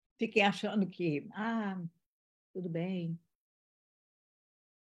fiquem achando que, tudo bem,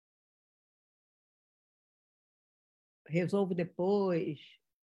 resolvo depois,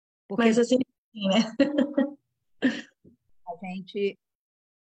 porque Mas assim, né?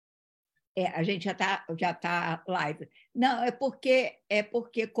 a gente já tá live. Não, é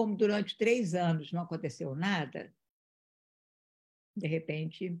porque como durante 3 anos não aconteceu nada, de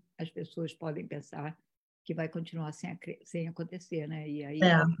repente as pessoas podem pensar que vai continuar sem acontecer, né? E aí,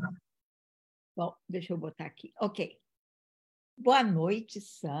 É. bom, deixa eu botar aqui. Ok. Boa noite,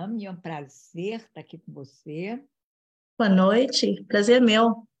 Samia. É um prazer estar aqui com você. Boa noite, prazer é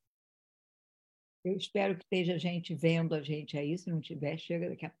meu. Eu espero que esteja gente vendo a gente aí. Se não tiver, chega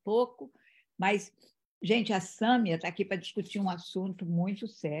daqui a pouco. Mas, gente, a Samia está aqui para discutir um assunto muito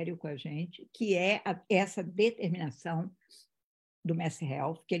sério com a gente, que é essa determinação do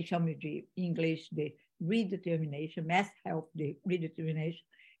MassHealth, que eles chamam em inglês de Redetermination, MassHealth de Redetermination,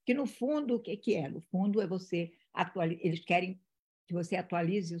 que no fundo, o que é? No fundo, é você eles querem que você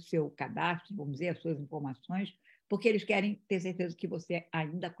atualize o seu cadastro, vamos dizer, as suas informações, porque eles querem ter certeza que você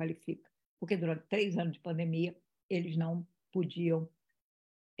ainda qualifica. Porque durante 3 anos de pandemia, eles não podiam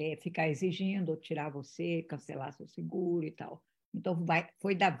ficar exigindo ou tirar você, cancelar seu seguro e tal. Então,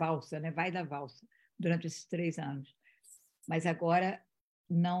 foi da valsa, né? Vai da valsa durante esses 3 anos. Mas agora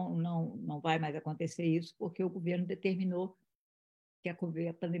não vai mais acontecer isso, porque o governo determinou que a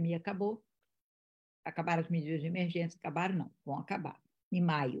pandemia acabou. Acabaram as medidas de emergência, acabaram não, vão acabar em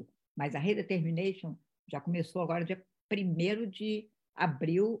maio. Mas a Redetermination já começou agora dia 1º de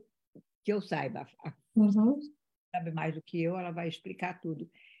abril, que eu saiba. Uhum. Sabe mais do que eu, ela vai explicar tudo.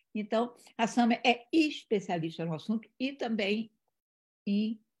 Então, a Samia é especialista no assunto e também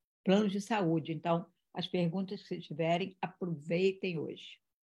em planos de saúde. Então, as perguntas que vocês tiverem, aproveitem hoje.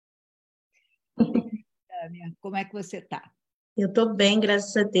 Samia, como é que você está? Eu estou bem,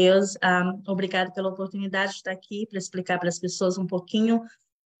 graças a Deus. Obrigada pela oportunidade de estar aqui para explicar para as pessoas um pouquinho.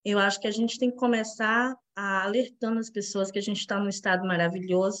 Eu acho que a gente tem que começar alertando as pessoas que a gente está num estado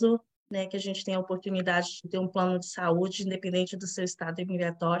maravilhoso, né? Que a gente tem a oportunidade de ter um plano de saúde, independente do seu estado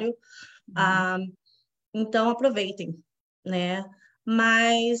imigratório. Ah, então, aproveitem, né?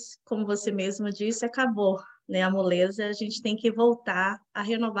 Mas, como você mesma disse, acabou, né? A moleza, a gente tem que voltar a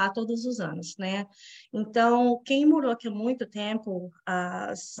renovar todos os anos, né? Então, quem morou aqui há muito tempo,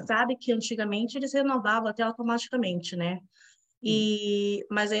 sabe que antigamente eles renovavam até automaticamente, né?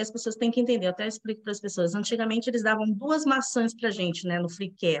 Mas aí as pessoas têm que entender, eu até explico para as pessoas, antigamente eles davam 2 maçãs para a gente, né? No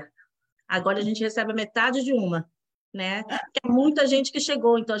Free Care. Agora a gente recebe a metade de uma, né? Que é muita gente que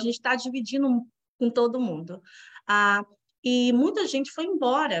chegou, então a gente está dividindo com todo mundo. Ah, e muita gente foi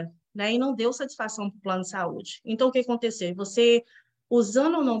embora, né? E não deu satisfação para o plano de saúde. Então o que aconteceu? Você,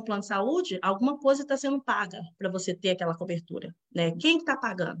 usando ou não o plano de saúde, alguma coisa está sendo paga para você ter aquela cobertura, né? Quem está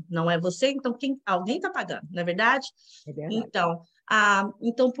pagando? Não é você, então alguém está pagando, não é verdade? É verdade.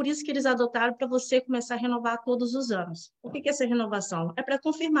 Então, por isso que eles adotaram para você começar a renovar todos os anos. O que é essa renovação? É para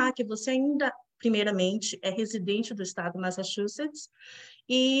confirmar que você ainda, primeiramente, é residente do estado de Massachusetts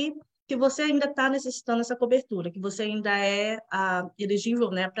e que você ainda está necessitando dessa cobertura, que você ainda é elegível,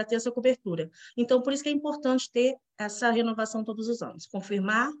 né, para ter essa cobertura. Então, por isso que é importante ter essa renovação todos os anos.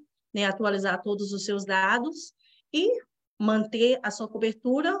 Confirmar, né, atualizar todos os seus dados e manter a sua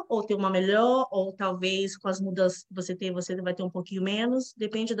cobertura, ou ter uma melhor, ou talvez com as mudanças que você tem, você vai ter um pouquinho menos,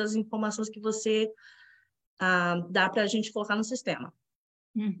 depende das informações que você dá para a gente colocar no sistema.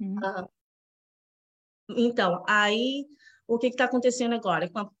 Uhum. Então, aí, o que está acontecendo agora?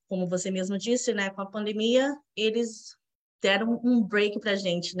 Como você mesmo disse, né, com a pandemia, eles deram um break para a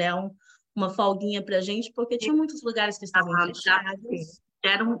gente, né, uma folguinha para a gente, porque tinha muitos lugares que estavam Sim. fechados.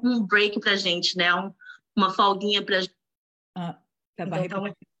 Deram um break para a gente, né, uma folguinha para a gente. Estava Então,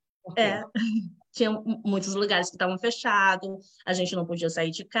 repetindo. é, tinha muitos lugares que estavam fechados, a gente não podia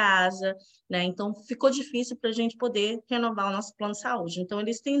sair de casa, né? Então ficou difícil para a gente poder renovar o nosso plano de saúde. Então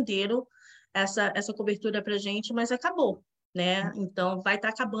eles estenderam essa cobertura para a gente, mas acabou, né? Então vai estar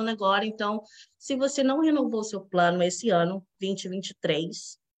acabando agora. Então, se você não renovou o seu plano esse ano,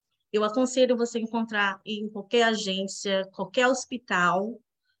 2023, eu aconselho você encontrar em qualquer agência, qualquer hospital,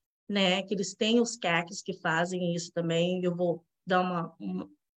 né? Que eles têm os CACs que fazem isso também. Eu vou dar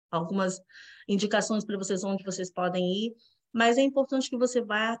algumas indicações para vocês onde vocês podem ir, mas é importante que você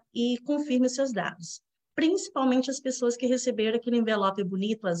vá e confirme seus dados. Principalmente as pessoas que receberam aquele envelope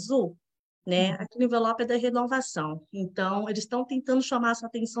bonito azul, né? Aquele envelope é da renovação. Então, eles estão tentando chamar a sua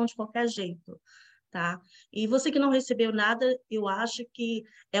atenção de qualquer jeito, tá? E você que não recebeu nada, eu acho que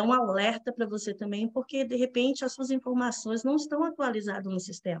é um alerta para você também, porque, de repente, as suas informações não estão atualizadas no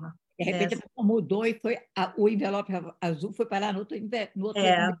sistema. De Né? repente a pessoa mudou e o envelope azul foi parar no outro É,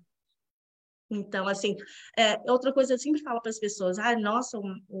 documento. Então, assim, outra coisa, eu sempre falo para as pessoas, nossa,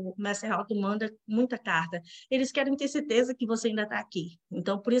 o MassHealth manda muita carta. Eles querem ter certeza que você ainda está aqui.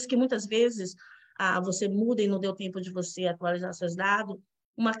 Então, por isso que muitas vezes você muda e não deu tempo de você atualizar seus dados,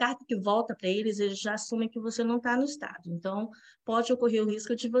 uma carta que volta para eles, eles já assumem que você não está no estado. Então, pode ocorrer o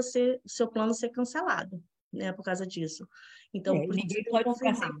risco de seu plano ser cancelado, né, por causa disso. Então, por isso Ninguém que tem que pode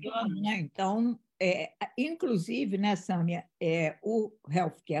ficar sem confirmar. plano, né? Então, inclusive, né, Samia, o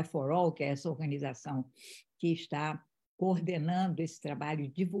Healthcare for All, que é essa organização que está coordenando esse trabalho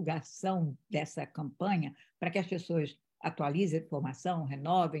de divulgação dessa campanha, para que as pessoas atualizem a informação,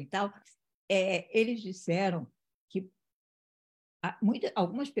 renovem e tal, eles disseram que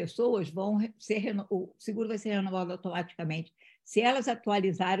algumas pessoas vão o seguro vai ser renovado automaticamente se elas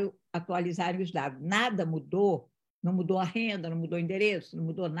atualizarem os dados. Nada mudou, não mudou a renda, não mudou o endereço, não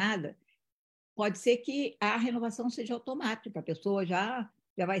mudou nada. Pode ser que a renovação seja automática, a pessoa já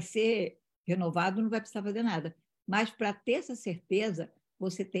vai ser renovado, não vai precisar fazer nada. Mas para ter essa certeza,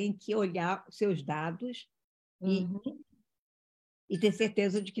 você tem que olhar os seus dados e ter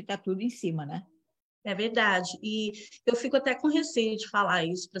certeza de que está tudo em cima, né? É verdade. E eu fico até com receio de falar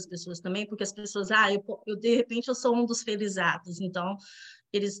isso para as pessoas também, porque as pessoas, eu de repente eu sou um dos felizados, então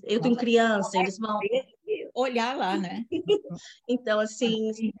eu tenho criança, eles vão olhar lá, né? Então,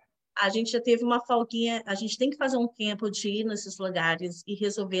 assim, a gente já teve uma folguinha, a gente tem que fazer um tempo de ir nesses lugares e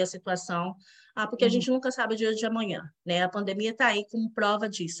resolver a situação, porque a gente nunca sabe o dia de amanhã, né? A pandemia está aí como prova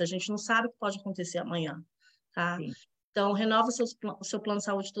disso, a gente não sabe o que pode acontecer amanhã, tá? Sim. Então, renova o seu plano de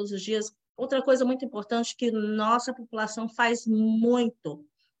saúde todos os dias. Outra coisa muito importante que nossa população faz muito.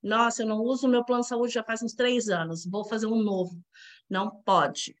 Nossa, eu não uso o meu plano de saúde já faz uns 3 anos, vou fazer um novo. Não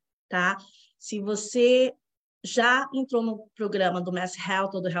pode, tá? Se você já entrou no programa do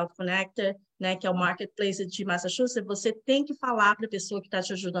MassHealth ou do Health Connector, né, que é o Marketplace de Massachusetts, você tem que falar para a pessoa que está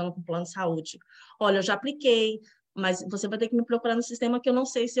te ajudando com o plano de saúde. Olha, eu já apliquei, mas você vai ter que me procurar no sistema que eu não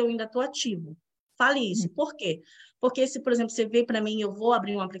sei se eu ainda estou ativo. Fale isso. Por quê? Porque se, por exemplo, você veio para mim, eu vou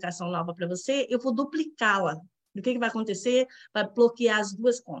abrir uma aplicação nova para você, eu vou duplicá-la. O que vai acontecer? Vai bloquear as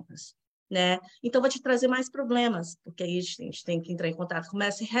 2 contas, né? Então, vai te trazer mais problemas, porque aí a gente tem que entrar em contato com o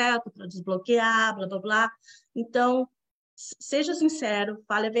MassHealth para desbloquear, blá, blá, blá. Então, seja sincero,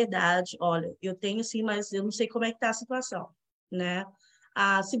 fale a verdade. Olha, eu tenho sim, mas eu não sei como é que está a situação, né?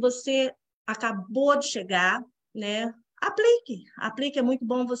 Se você acabou de chegar, né? Aplique, é muito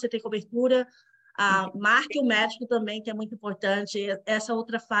bom você ter cobertura. Marque o médico também, que é muito importante. Essa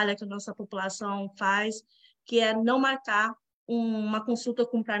outra falha que a nossa população faz, que é não marcar uma consulta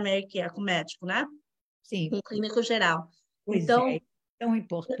com o primary care, com o médico, né? Sim. Com o clínico geral. Pois então, é tão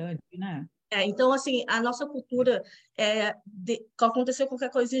importante, né? Então, assim, a nossa cultura aconteceu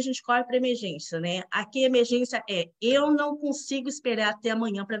qualquer coisinha, a gente corre para emergência, né? Aqui a emergência eu não consigo esperar até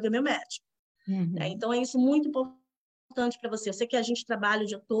amanhã para ver meu médico. Né? Então, é isso muito importante para você. Eu sei que a gente trabalha o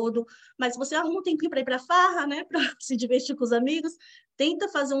dia todo, mas você arruma um tempinho para ir para a farra, né? Para se divertir com os amigos, tenta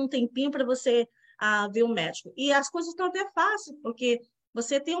fazer um tempinho para você ver o médico. E as coisas estão até fáceis, porque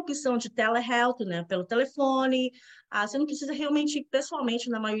você tem a opção de telehealth, né? Pelo telefone, você não precisa realmente ir pessoalmente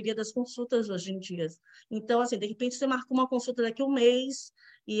na maioria das consultas hoje em dia. Então, assim, de repente você marcou uma consulta daqui a um mês,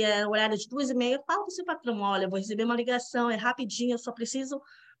 e é horário de 2h30, fala para o seu patrão, olha, vou receber uma ligação, é rapidinho, eu só preciso...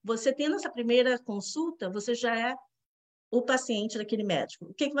 Você tendo essa primeira consulta, você já é o paciente daquele médico.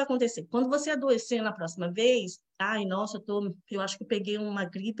 O que vai acontecer? Quando você adoecer na próxima vez, nossa, eu acho que eu peguei uma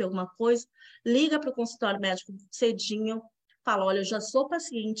gripe, alguma coisa, liga para o consultório médico cedinho, fala, olha, eu já sou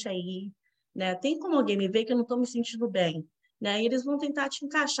paciente aí, né? Tem como alguém me ver que eu não estou me sentindo bem? Né? E eles vão tentar te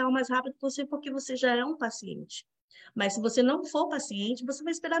encaixar o mais rápido possível, porque você já é um paciente. Mas se você não for paciente, você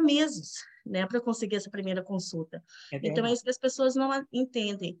vai esperar meses, né, para conseguir essa primeira consulta. Então, é isso que as pessoas não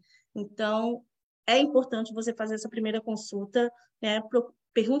entendem. Então, é importante você fazer essa primeira consulta, né?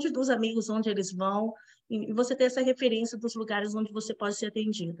 Pergunte dos amigos onde eles vão e você ter essa referência dos lugares onde você pode ser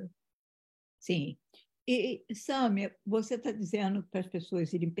atendida. Sim. E, Samia, você está dizendo para as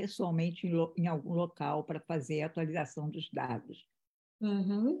pessoas irem pessoalmente em algum local para fazer a atualização dos dados.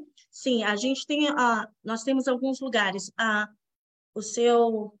 Sim, a gente tem, nós temos alguns lugares. O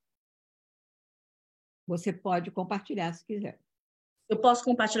seu... Você pode compartilhar se quiser. Eu posso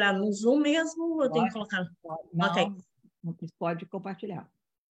compartilhar no Zoom mesmo ou eu tenho que colocar? Não, não pode compartilhar.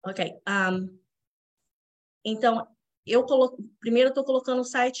 Ok. Então, primeiro eu estou colocando o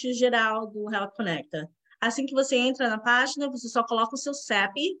site geral do Health Connector. Assim que você entra na página, você só coloca o seu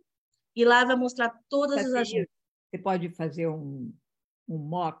CEP e lá vai mostrar todas as agências. Você pode fazer um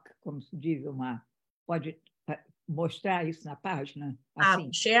mock, como se diz, pode mostrar isso na página?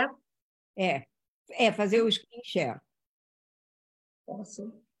 Assim? Share? Fazer o screen share.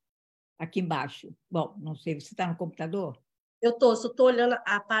 Posso. aqui embaixo. Bom, não sei, você está no computador? Eu só estou olhando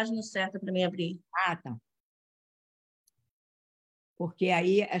a página certa para mim abrir. Ah, tá. Porque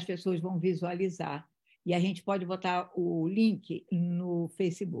aí as pessoas vão visualizar. E a gente pode botar o link no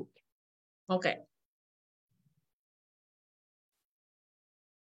Facebook. Ok.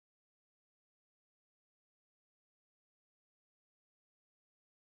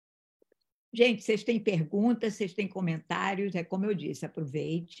 Gente, vocês têm perguntas, vocês têm comentários, é como eu disse,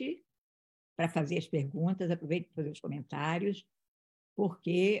 aproveite para fazer as perguntas, aproveite para fazer os comentários,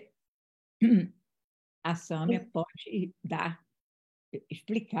 porque a Samia pode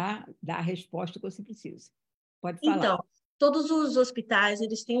explicar, dar a resposta que você precisa. Pode falar. Então, todos os hospitais,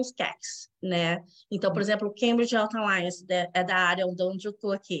 eles têm os CACs, né? Então, por exemplo, o Cambridge Health Alliance é da área onde eu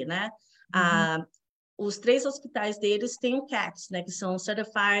estou aqui, né? Os 3 hospitais deles têm o CACs, né? Que são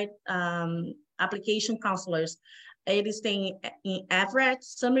Certified Application Counselors. Eles têm em Everett,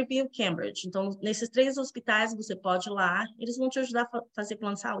 Somerville, Cambridge. Então, nesses 3 hospitais, você pode ir lá, eles vão te ajudar a fazer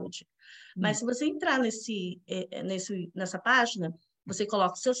plano de saúde. Mas se você entrar nessa página, você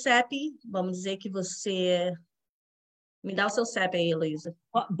coloca o seu CEP, vamos dizer que você... Me dá o seu CEP aí, Heloísa.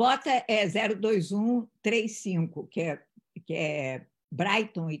 Bota 02135, que é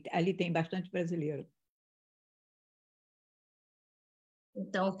Brighton, e ali tem bastante brasileiro.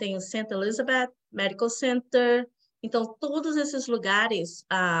 Então, tem o St. Elizabeth Medical Center. Então, todos esses lugares...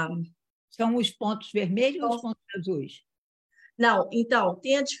 São os pontos vermelhos ou os pontos azuis? Não, então,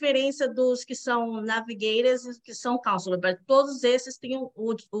 tem a diferença dos que são navigators e os que são counselor, mas todos esses têm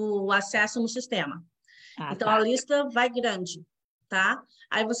o acesso no sistema. Então, tá. A lista vai grande, tá?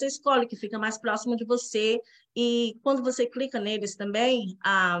 Aí você escolhe o que fica mais próximo de você e quando você clica neles também,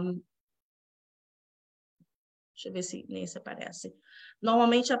 deixa eu ver se nesse aparece.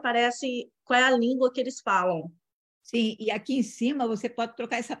 Normalmente aparece qual é a língua que eles falam. Sim, e aqui em cima você pode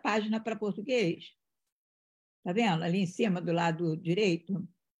trocar essa página para português. Está vendo? Ali em cima, do lado direito.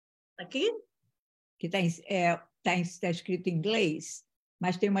 Aqui? Que está escrito em inglês,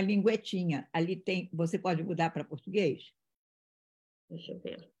 mas tem uma linguetinha. Ali tem. Você pode mudar para português? Deixa eu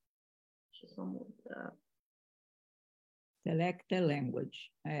ver. Deixa eu só mudar. Select a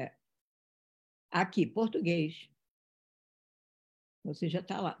language. Aqui, português. Você já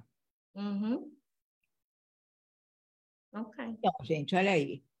está lá. Uhum. Ok. Então, gente, olha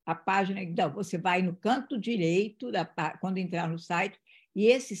aí. A página, então, você vai no canto direito, quando entrar no site, e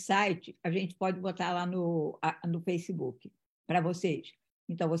esse site a gente pode botar lá no Facebook para vocês.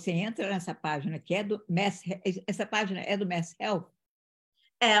 Então, você entra nessa página que é do essa página é do MassHealth?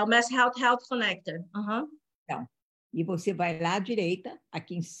 É, o MassHealth Health Connector. Uhum. Então, e você vai lá à direita,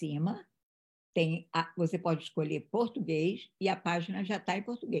 aqui em cima, você pode escolher português e a página já está em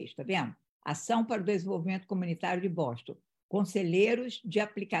português, está vendo? Ação para o Desenvolvimento Comunitário de Boston. Conselheiros de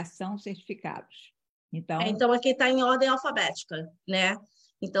aplicação certificados. Então aqui está em ordem alfabética, né?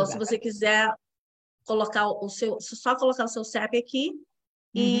 Então, se você quiser colocar só colocar o seu CEP aqui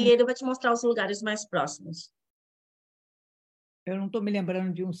e ele vai te mostrar os lugares mais próximos. Eu não estou me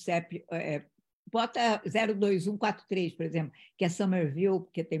lembrando de um CEP. Bota 02143, por exemplo, que é Somerville,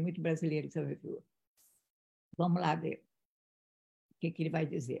 porque tem muito brasileiro em Somerville. Vamos lá ver o que ele vai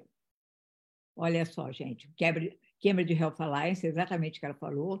dizer. Olha só, gente, Cambridge Health Alliance, exatamente o que ela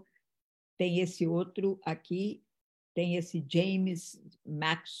falou. Tem esse outro aqui, tem esse James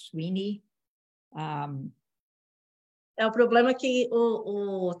McSweeney. O problema que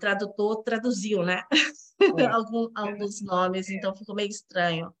o tradutor traduziu, né? Alguns nomes, então ficou meio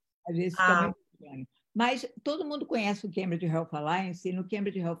estranho. Às vezes fica meio estranho. Mas todo mundo conhece o Cambridge Health Alliance, e no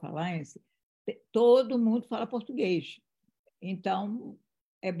Cambridge Health Alliance todo mundo fala português. Então,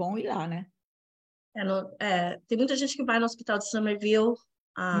 é bom ir lá, né? Tem muita gente que vai no hospital de Somerville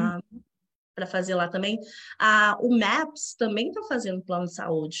para fazer lá também. O MAPS também está fazendo plano de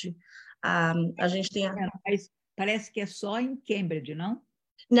saúde. A gente tem... Mas parece que é só em Cambridge, não?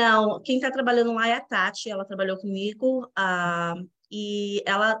 Não, quem está trabalhando lá é a Tati, ela trabalhou comigo, e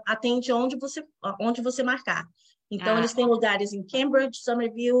ela atende onde você marcar. Então, eles têm lugares em Cambridge,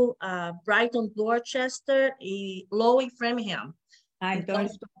 Somerville, Brighton, Dorchester e Low e Framingham. Então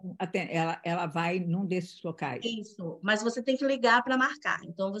ela vai num desses locais. Isso, mas você tem que ligar para marcar.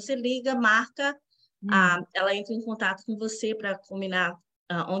 Então, você liga, marca, ela entra em contato com você para combinar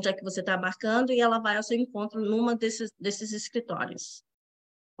onde é que você está marcando e ela vai ao seu encontro numa desses escritórios.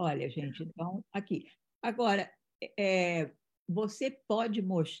 Olha, gente, então, aqui. Agora, você pode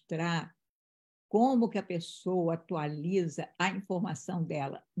mostrar como que a pessoa atualiza a informação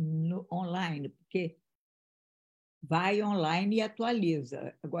dela online, porque vai online e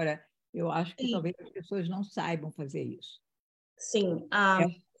atualiza. Agora, eu acho que talvez as pessoas não saibam fazer isso. Sim.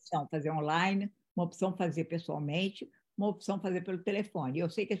 opção fazer online, uma opção fazer pessoalmente, uma opção fazer pelo telefone. Eu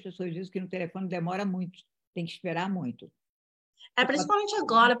sei que as pessoas dizem que no telefone demora muito, tem que esperar muito. Principalmente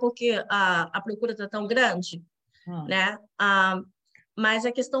agora, porque a procura está tão grande, né? Mas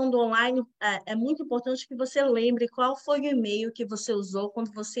a questão do online é muito importante que você lembre qual foi o e-mail que você usou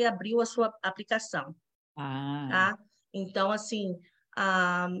quando você abriu a sua aplicação, tá? Então, assim,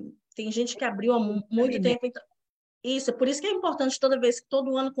 tem gente que abriu há muito tempo. Então, isso, por isso que é importante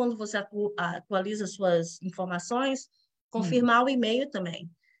todo ano, quando você atualiza suas informações, confirmar o e-mail também.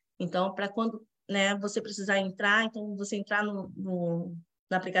 Então, para quando, né, você precisar entrar, então você entrar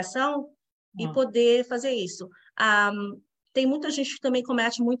na aplicação e poder fazer isso. Tem muita gente que também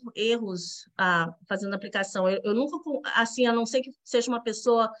comete muitos erros fazendo aplicação. Eu nunca, assim, a não ser que seja uma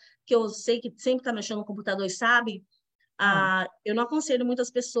pessoa que eu sei que sempre está mexendo no computador e sabe, eu não aconselho muitas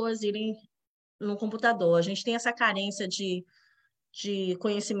pessoas irem no computador. A gente tem essa carência de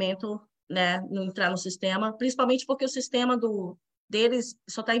conhecimento, né, no entrar no sistema, principalmente porque o sistema deles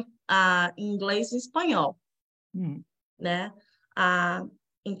só está em inglês e espanhol, né?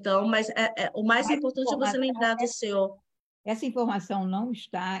 Então, mas o mais importante é você lembrar do seu... Essa informação não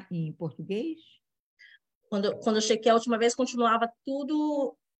está em português? Quando eu chequei a última vez, continuava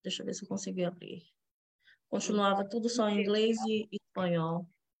tudo... Deixa eu ver se eu consegui abrir. Continuava tudo só em inglês e espanhol.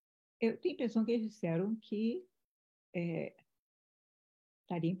 Eu tenho a impressão que eles disseram que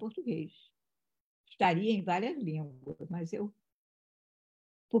estaria em português. Estaria em várias línguas, mas eu...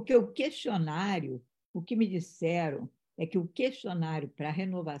 Porque o questionário, o que me disseram é que o questionário para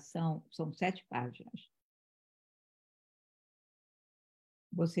renovação são 7 páginas.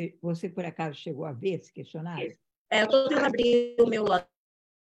 Você, por acaso, chegou a ver esse questionário? Eu estou tentando abrir o meu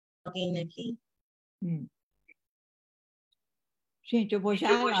login aqui. Gente, eu vou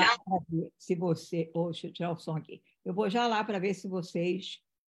já lá para ver se você... deixa eu tirar o som aqui. Eu vou já lá para ver se vocês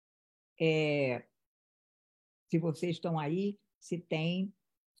estão aí, se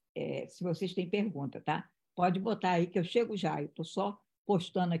vocês têm pergunta, tá? Pode botar aí que eu chego já. Eu estou só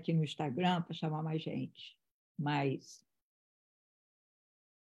postando aqui no Instagram para chamar mais gente. Mas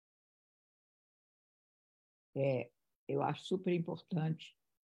eu acho super importante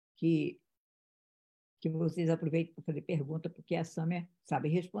que vocês aproveitem para fazer pergunta, porque a Samia sabe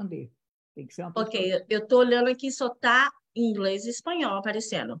responder. Tem que ser uma pessoa... Ok, eu estou olhando aqui, só está em inglês e espanhol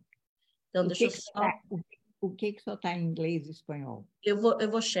aparecendo. Então, deixa eu só... O que só está em inglês e espanhol? Eu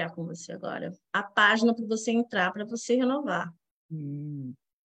vou share com você agora. A página para você entrar, para você renovar.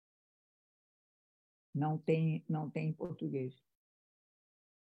 Não tem em português.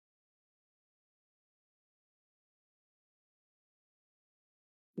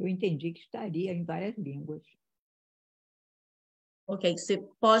 Eu entendi que estaria em várias línguas. Ok, você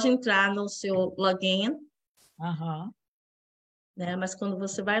pode entrar no seu login, né? Mas quando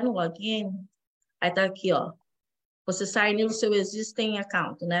você vai no login, aí tá aqui, ó. Você sign no seu existing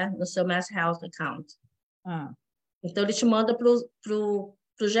account, né? No seu MassHealth account. Então, ele te manda pro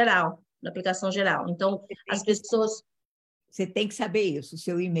geral, na aplicação geral. Então, as pessoas... Você tem que saber isso, o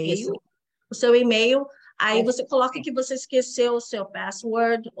seu e-mail. Isso. O seu e-mail, aí você coloca que você esqueceu o seu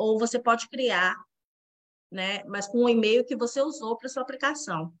password, ou você pode criar, né? Mas com o e-mail que você usou para sua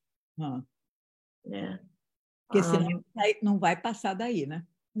aplicação. Né? Porque senão não vai passar daí, né?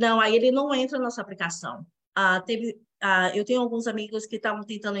 Não, aí ele não entra na sua aplicação. Eu tenho alguns amigos que estavam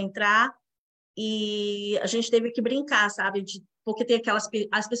tentando entrar e a gente teve que brincar, sabe? Porque tem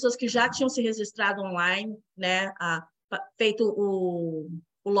as pessoas que já tinham se registrado online, né? Feito o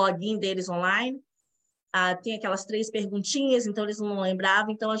login deles online. Tem aquelas 3 perguntinhas, então eles não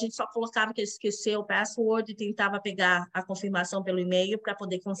lembravam. Então, a gente só colocava que esqueceu o password e tentava pegar a confirmação pelo e-mail para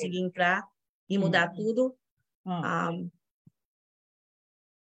poder conseguir entrar e mudar tudo.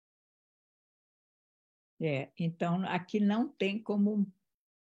 Então, aqui não tem como...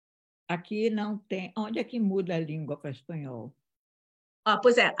 Aqui não tem... Onde é que muda a língua para espanhol?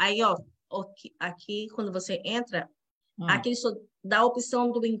 Pois é, aí, ó, aqui, quando você entra, aqui só dá a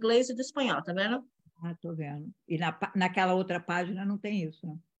opção do inglês e do espanhol, tá vendo? Estou vendo. E naquela outra página não tem isso,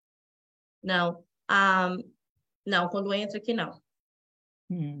 né? Não. Não, quando entra aqui, não.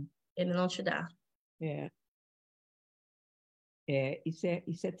 Ele não te dá. Isso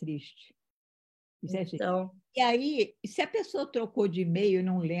é triste. Então, E aí, se a pessoa trocou de e-mail e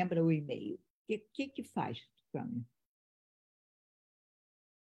não lembra o e-mail, o que faz, Samia?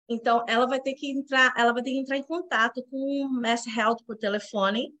 Então, ela vai ter que entrar em contato com o MassHealth por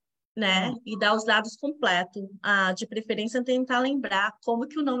telefone, né? E dar os dados completos. De preferência, tentar lembrar como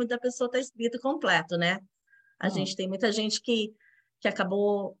que o nome da pessoa está escrito completo, né? A gente tem muita gente que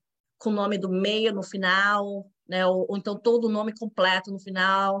acabou com o nome do meio no final, né? Ou então todo o nome completo no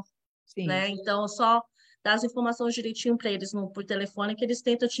final, Sim. né? Então, só dar as informações direitinho para eles por telefone, que eles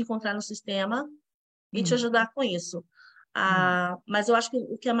tentam te encontrar no sistema e te ajudar com isso. Mas eu acho que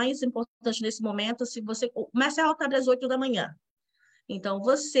o que é mais importante nesse momento, se você... O MassHealth abre às 8 da manhã. Então,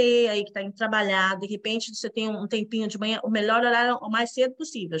 você aí que está indo trabalhar, de repente você tem um tempinho de manhã, o melhor horário é o mais cedo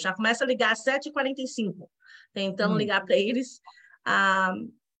possível. Já começa a ligar às 7h45, tentando ligar para eles.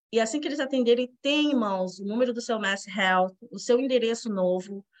 E assim que eles atenderem, tem em mãos o número do seu MassHealth, o seu endereço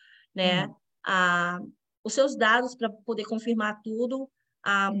novo, né? Os seus dados para poder confirmar tudo.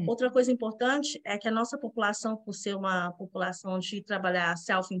 Outra coisa importante é que a nossa população, por ser uma população de trabalhar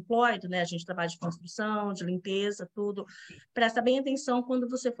self-employed, né? A gente trabalha de construção, de limpeza, tudo. Presta bem atenção quando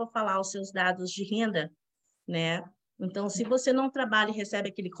você for falar os seus dados de renda, né? Então, se você não trabalha e recebe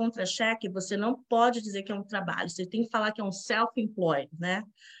aquele contra-cheque, você não pode dizer que é um trabalho, você tem que falar que é um self-employed, né?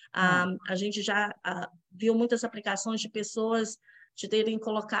 A gente já viu muitas aplicações de pessoas de terem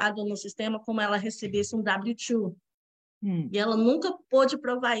colocado no sistema como ela recebesse um W-2. E ela nunca pôde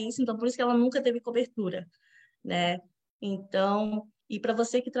provar isso, então por isso que ela nunca teve cobertura, né? Então, e para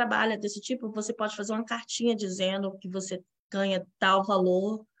você que trabalha desse tipo, você pode fazer uma cartinha dizendo que você ganha tal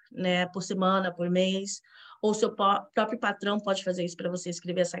valor, né, por semana, por mês, ou seu próprio patrão pode fazer isso para você,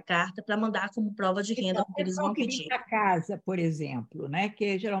 escrever essa carta para mandar como prova de renda, Então, porque eles pessoal vão que vem pedir. para casa, por exemplo, né?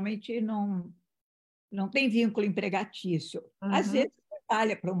 Que geralmente não tem vínculo empregatício. Às vezes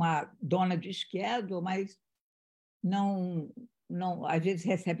trabalha para uma dona de schedule, mas não, às vezes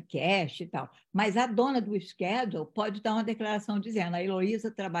recebe cash e tal. Mas a dona do schedule pode dar uma declaração dizendo: a Heloísa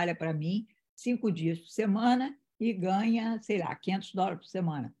trabalha para mim 5 dias por semana e ganha, sei lá, $500 por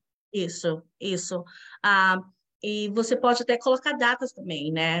semana. Isso, isso. E você pode até colocar datas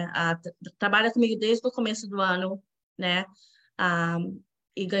também, né? Trabalha comigo desde o começo do ano, né? Ah,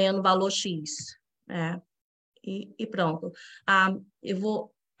 e ganhando valor X, né? E pronto. Eu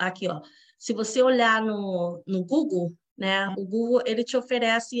vou aqui, ó. Se você olhar no Google, né? O Google ele te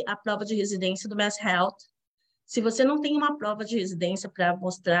oferece a prova de residência do MassHealth. Se você não tem uma prova de residência para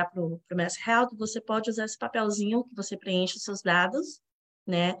mostrar para o MassHealth, você pode usar esse papelzinho que você preenche os seus dados,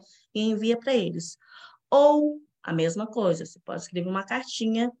 né? E envia para eles. Ou a mesma coisa, você pode escrever uma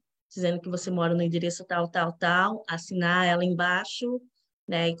cartinha dizendo que você mora no endereço tal, tal, tal, assinar ela embaixo,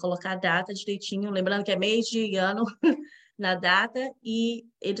 né? E colocar a data direitinho, lembrando que é mês de ano na data, e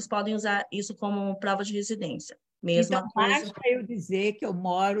eles podem usar isso como prova de residência. Então, Mesma coisa. basta eu dizer que eu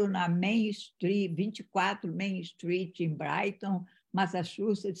moro na Main Street, 24 Main Street, em Brighton,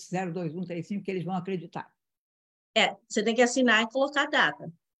 Massachusetts, 02135, que eles vão acreditar. Você tem que assinar e colocar a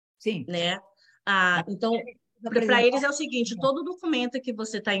data, Sim. né? Mas Então, para apresentar eles é o seguinte, todo documento que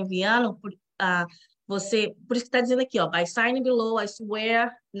você está enviando, por isso que está dizendo aqui, ó, by signing below, I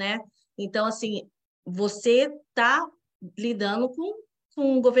swear, né? Então, assim, você está lidando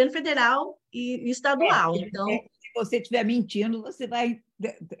com o governo federal e estadual. Então, se você estiver mentindo, você vai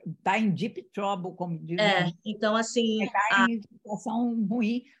estar em deep trouble, como dizem aí. então assim, Vai estar em situação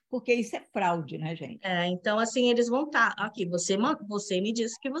ruim, porque isso é fraude, né, gente? então, assim, eles vão estar aqui. Você me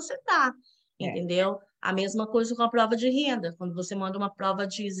disse que você está, entendeu? A mesma coisa com a prova de renda. Quando você manda uma prova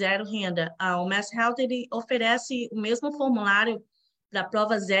de zero renda, o MassHealth ele oferece o mesmo formulário para a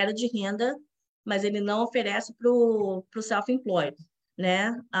prova zero de renda, mas ele não oferece para o self-employed,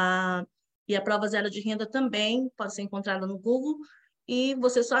 né? E a prova zero de renda também pode ser encontrada no Google e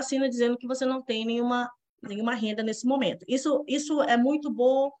você só assina dizendo que você não tem nenhuma renda nesse momento. Isso é muito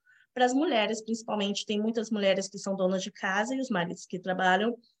bom para as mulheres, principalmente. Tem muitas mulheres que são donas de casa e os maridos que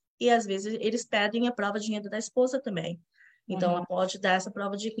trabalham, e às vezes eles pedem a prova de renda da esposa também. Então, ela pode dar essa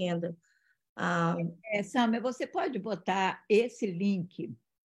prova de renda. Samia, você pode botar esse link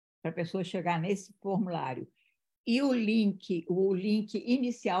para a pessoa chegar nesse formulário e o link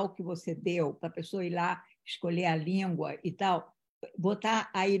inicial que você deu para a pessoa ir lá escolher a língua e tal,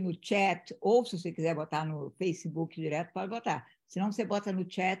 botar aí no chat, ou se você quiser botar no Facebook direto, pode botar. Senão você bota no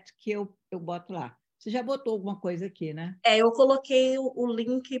chat que eu boto lá. Você já botou alguma coisa aqui, né? Eu coloquei o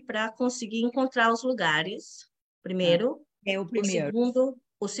link para conseguir encontrar os lugares, primeiro. É o primeiro.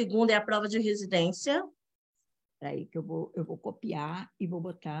 O segundo é a prova de residência. Aí que eu vou copiar e vou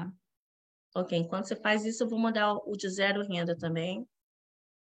botar. Ok, enquanto você faz isso, eu vou mandar o de zero renda também.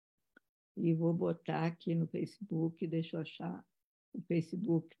 E vou botar aqui no Facebook, deixa eu achar o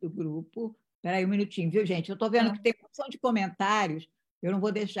Facebook do grupo. Espera aí um minutinho, viu, gente? Eu estou vendo que tem uma opção de comentários, eu não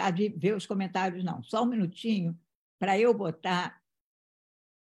vou deixar de ver os comentários, não. Só um minutinho para eu botar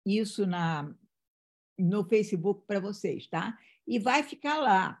isso no Facebook para vocês, tá? E vai ficar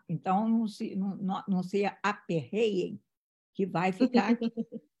lá. Então, não se aperreiem, que vai ficar aqui.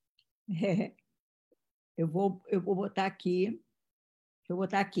 eu vou botar aqui. Deixa eu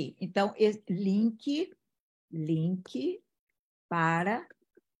botar aqui. Então, link para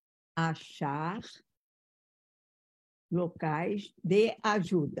achar locais de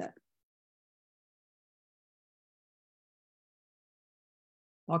ajuda.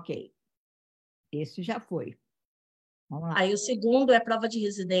 Ok. Esse já foi. Vamos lá. Aí o segundo é prova de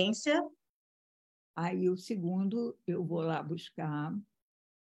residência. Aí o segundo, eu vou lá buscar.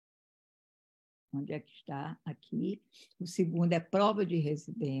 Onde é que está? Aqui. O segundo é prova de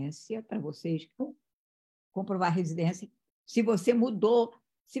residência, para vocês comprovar a residência. Se você mudou,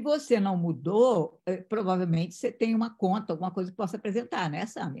 se você não mudou, provavelmente você tem uma conta, alguma coisa que possa apresentar, né,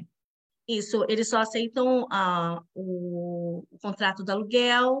 Samia? Isso, eles só aceitam o contrato de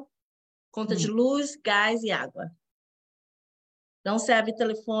aluguel, conta de luz, gás e água. Não serve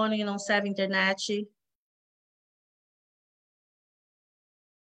telefone, não serve internet.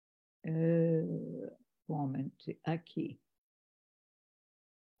 Comment, aqui.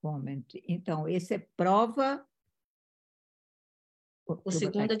 Comment. Então, esse é prova. O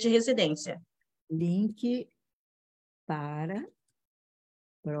segundo é de residência. Link para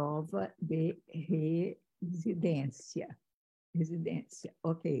prova de residência. Residência,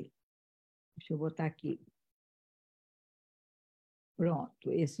 ok. Deixa eu botar aqui.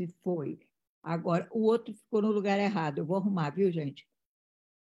 Pronto, esse foi. Agora, o outro ficou no lugar errado. Eu vou arrumar, viu, gente?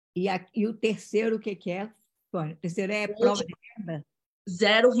 E o terceiro, o que é, Sônia? O terceiro é prova de renda?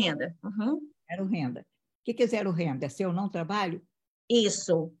 Zero renda. Uhum. Zero renda. O que é zero renda? É se eu não trabalho?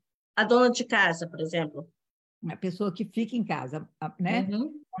 Isso. A dona de casa, por exemplo. A pessoa que fica em casa, né?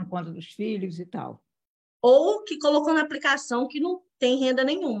 Uhum. Por conta dos filhos e tal. Ou que colocou na aplicação que não tem renda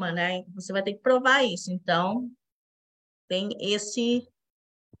nenhuma, né? Você vai ter que provar isso. Então, tem esse.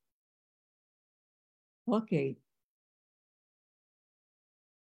 Ok.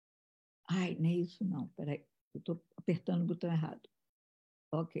 Ai, não é isso, não. Peraí. Eu estou apertando o botão errado.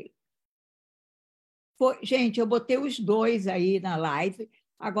 Ok. Gente, eu botei os dois aí na live.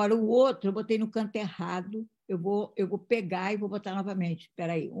 Agora, o outro eu botei no canto errado. Eu vou pegar e vou botar novamente.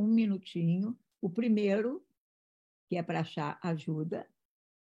 Espera aí, um minutinho. O primeiro, que é para achar ajuda,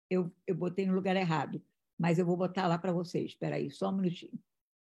 eu botei no lugar errado. Mas eu vou botar lá para vocês. Espera aí, só um minutinho.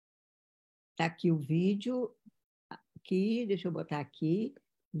 Está aqui o vídeo. Aqui, deixa eu botar aqui.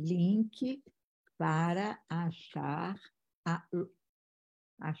 Link para achar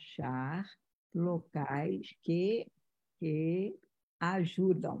locais que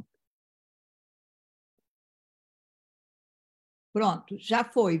ajudam. Pronto, já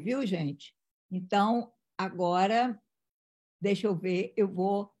foi, viu, gente? Então, agora, deixa eu ver,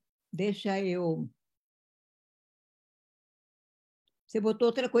 Você botou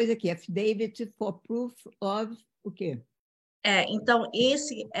outra coisa aqui, affidavit for proof of o quê? Então,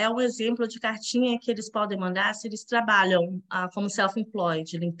 esse é um exemplo de cartinha que eles podem mandar se eles trabalham como self-employed,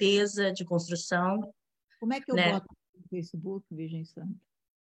 de limpeza, de construção, Como é que eu né? boto no Facebook, Virgem Santa?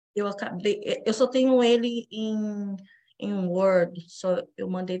 Eu só tenho ele em Word, eu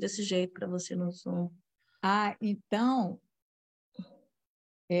mandei desse jeito para você no Zoom. Ah, então,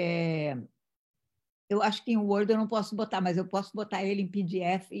 eu acho que em Word eu não posso botar, mas eu posso botar ele em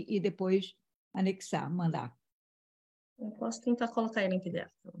PDF e depois anexar, mandar. Eu posso tentar colocar ele em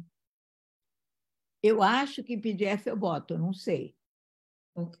PDF. Eu acho que em PDF eu boto, eu não sei.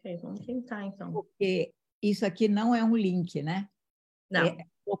 Ok, vamos tentar então. Porque isso aqui não é um link, né? Não. É um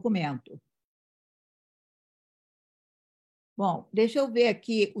documento. Bom, deixa eu ver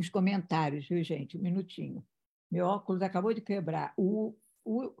aqui os comentários, viu, gente? Um minutinho. Meu óculos acabou de quebrar. O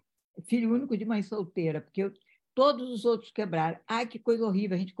filho único de mãe solteira, porque todos os outros quebraram. Ai, que coisa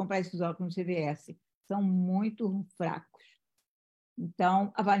horrível a gente comprar esses óculos no CVS. São muito fracos.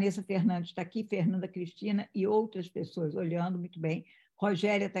 Então, a Vanessa Fernandes está aqui, Fernanda Cristina e outras pessoas olhando muito bem.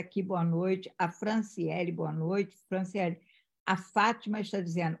 Rogéria está aqui, boa noite. A Franciele, boa noite. Franciele, a Fátima está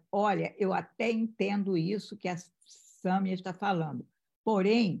dizendo, olha, eu até entendo isso que a Samia está falando,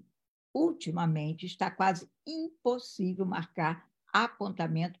 porém, ultimamente está quase impossível marcar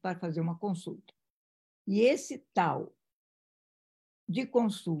apontamento para fazer uma consulta. E esse tal de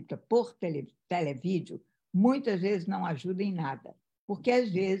consulta por televídeo muitas vezes não ajuda em nada, porque às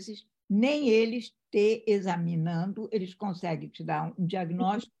vezes nem eles te examinando, eles conseguem te dar um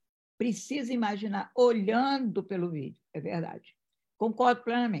diagnóstico, precisa imaginar olhando pelo vídeo, é verdade. Concordo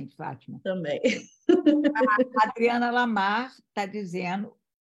plenamente, Fátima. Também. A Adriana Lamar está dizendo,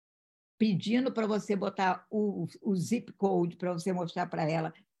 pedindo para você botar o zip code para você mostrar para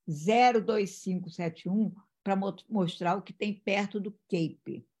ela 02571 para mostrar o que tem perto do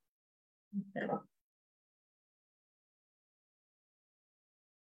Cape.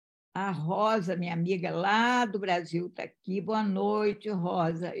 A Rosa, minha amiga lá do Brasil, está aqui. Boa noite,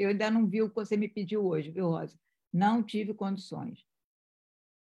 Rosa. Eu ainda não vi o que você me pediu hoje, viu, Rosa? Não tive condições.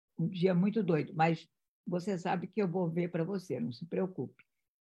 Um dia muito doido, mas você sabe que eu vou ver para você, não se preocupe.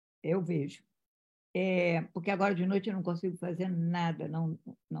 Eu vejo. Porque agora de noite eu não consigo fazer nada,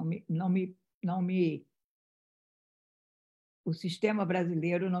 o sistema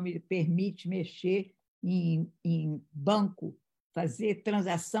brasileiro não me permite mexer em banco, fazer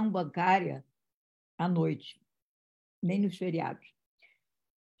transação bancária à noite, nem nos feriados.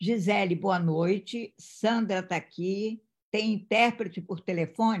 Gisele, boa noite. Sandra está aqui. Tem intérprete por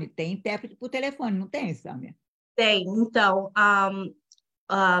telefone? Tem intérprete por telefone, não tem, Samia? Tem. Então, a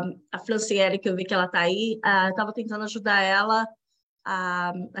Franciele, que eu vi que ela está aí, estava tentando ajudar ela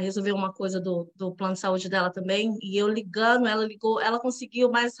a resolver uma coisa do plano de saúde dela também, e eu ligando, ela ligou, ela conseguiu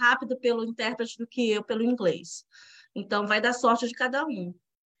mais rápido pelo intérprete do que eu pelo inglês. Então, vai dar sorte de cada um,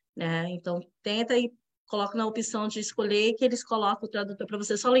 né? Então, tenta e coloca na opção de escolher que eles colocam o tradutor para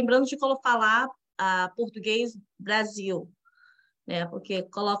você. Só lembrando de falar português Brasil, né? Porque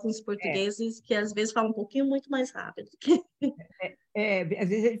colocam os portugueses que às vezes falam um pouquinho muito mais rápido. Às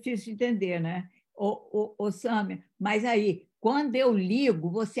vezes é difícil de entender, né? Samia, mas aí, quando eu ligo,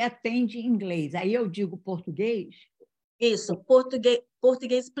 você atende em inglês. Aí eu digo português? Isso,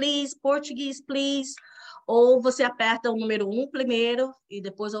 português, please. Ou você aperta o número 1 primeiro e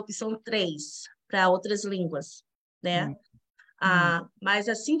depois a opção 3 para outras línguas, né? Mas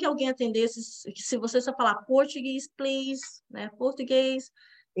assim que alguém atender, se você só falar português, please, né? Português,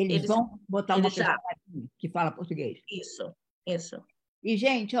 Eles vão botar uma pessoa já... que fala português. Isso. E,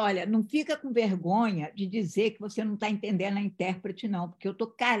 gente, olha, não fica com vergonha de dizer que você não está entendendo a intérprete, não, porque eu estou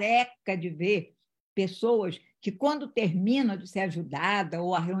careca de ver pessoas que, quando terminam de ser ajudada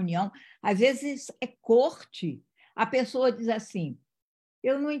ou a reunião, às vezes é corte. A pessoa diz assim,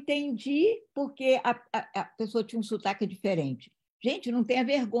 eu não entendi porque a pessoa tinha um sotaque diferente. Gente, não tenha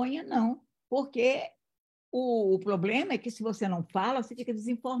vergonha, não, porque o problema é que, se você não fala, você fica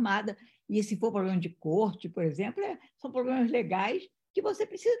desinformada. E se for problema de corte, por exemplo, são problemas legais que você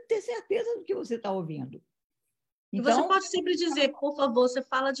precisa ter certeza do que você está ouvindo. Então, e você Então, pode sempre dizer, por favor, você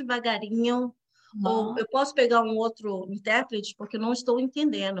fala devagarinho, ou eu posso pegar um outro intérprete porque eu não estou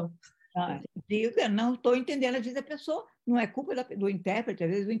entendendo. Diga, não estou entendendo. Às vezes a pessoa não é culpa do intérprete, às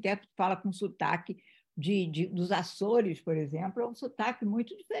vezes o intérprete fala com sotaque dos Açores, por exemplo, é um sotaque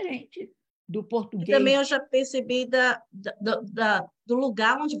muito diferente do português. E também eu já percebi do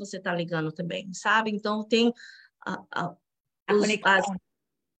lugar onde você está ligando também, sabe? Então, tem a conexão.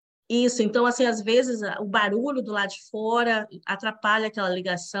 Isso, então, assim, às vezes o barulho do lado de fora atrapalha aquela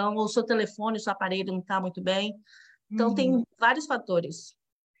ligação, ou o seu telefone, o seu aparelho não está muito bem. Então, tem vários fatores.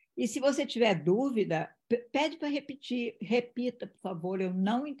 E se você tiver dúvida, pede para repetir. Repita, por favor, eu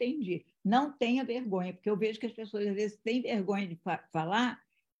não entendi. Não tenha vergonha, porque eu vejo que as pessoas, às vezes, têm vergonha de falar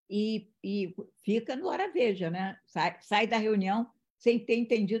e fica no hora veja, né? Sai da reunião sem ter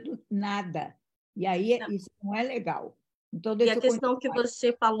entendido nada. E aí, isso não é legal. Então, E a questão que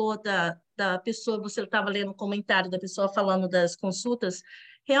você falou da pessoa, você estava lendo o comentário da pessoa falando das consultas,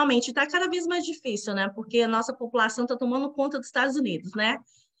 realmente está cada vez mais difícil, né? Porque a nossa população está tomando conta dos Estados Unidos, né?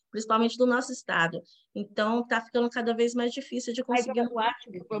 Principalmente do nosso estado. Então, está ficando cada vez mais difícil de conseguir. Mas eu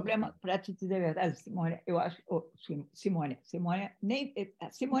acho que o problema, para te dizer a verdade, Simônia, eu acho. Simônia, nem.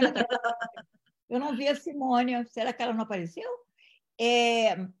 Simônia tá... Eu não vi a Simônia, será que ela não apareceu?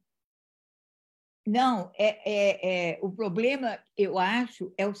 Não, o problema, eu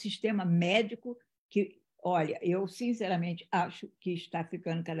acho, é o sistema médico que, olha, eu sinceramente acho que está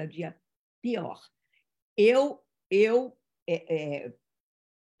ficando cada dia pior. Eu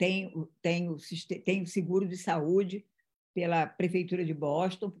tenho seguro de saúde pela Prefeitura de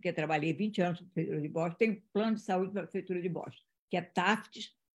Boston, porque trabalhei 20 anos na Prefeitura de Boston, tenho plano de saúde pela Prefeitura de Boston, que é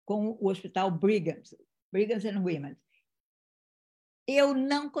Tufts, com o Hospital Brigham's and Women's. Eu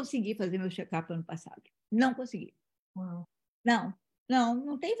não consegui fazer meu check-up ano passado. Não consegui. Uau.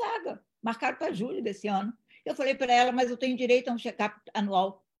 Não tem vaga. Marcaram para julho desse ano. Eu falei para ela, mas eu tenho direito a um check-up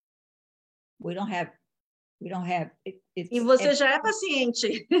anual. We don't have. E você já é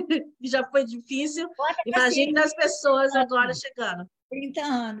paciente. Já foi difícil. Imagina as pessoas agora chegando. 30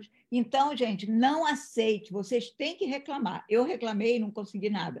 anos. Então, gente, não aceite. Vocês têm que reclamar. Eu reclamei e não consegui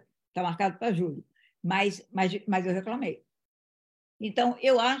nada. Está marcado para julho. Mas eu reclamei. Então,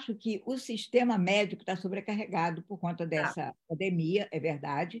 eu acho que o sistema médico está sobrecarregado por conta dessa pandemia, é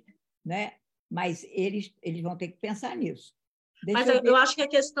verdade, né? Mas eles vão ter que pensar nisso. Mas eu acho que a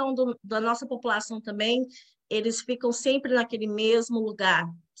questão da nossa população também, eles ficam sempre naquele mesmo lugar,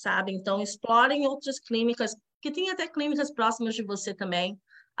 sabe? Então, explorem outras clínicas, que tem até clínicas próximas de você também,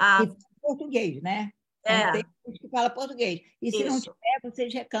 Ah, E português, né? Então, é, tem gente que fala português. E se não isso. tiver,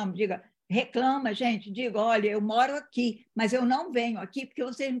 vocês reclamam. Reclama, gente. Diga, olha, eu moro aqui, mas eu não venho aqui porque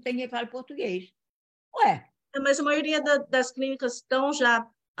vocês não têm quem fala português. Ué, Mas a maioria das clínicas estão já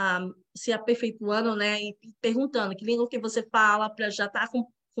se aperfeiçoando, né? E perguntando que língua que você fala para já estar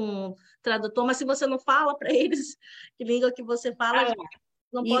com tradutor. Mas se você não fala para eles que língua que você fala, fala. eles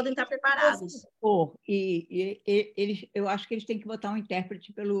não podem E estar se você preparados. for, eles, eu acho que eles têm que botar um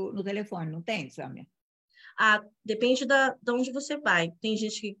intérprete no telefone, não tem, Samia? Depende de onde você vai. Tem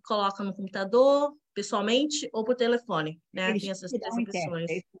gente que coloca no computador, pessoalmente, ou por telefone, né? Eles Tem têm essas que dar três um intérprete, é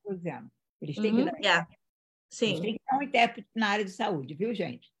opções. isso que eu estou dizendo. Eles têm que dar, Uhum, yeah, eles têm sim. que dar um intérprete na área de saúde, viu,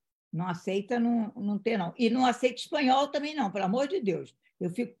 gente? Não aceita não ter, não. E não aceita espanhol também, não, pelo amor de Deus. Eu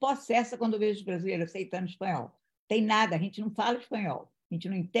fico possessa quando eu vejo os brasileiros aceitando espanhol. Tem nada, a gente não fala espanhol, a gente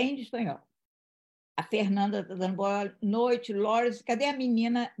não entende espanhol. A Fernanda está dando boa noite, Loris. Cadê a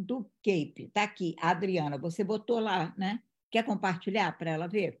menina do Cape? Está aqui, a Adriana. Você botou lá, né? Quer compartilhar para ela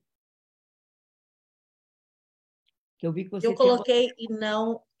ver? Que eu vi que Eu você tinha botado. coloquei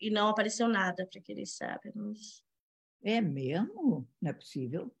e não apareceu nada, para que eles saibam. Mas É mesmo? Não é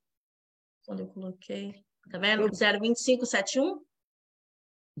possível. quando eu coloquei. Tá vendo? Eu 02571.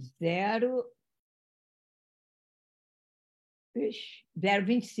 0,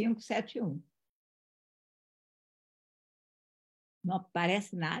 02571. Não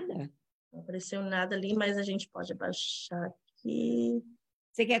aparece nada. Não apareceu nada ali, mas a gente pode abaixar aqui.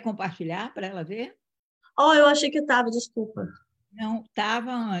 Você quer compartilhar para ela ver? Oh, eu achei que estava, desculpa. Não,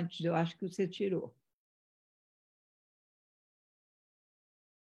 estava antes, eu acho que você tirou.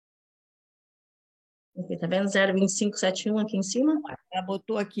 Aqui, tá vendo? 02571 aqui em cima. Ela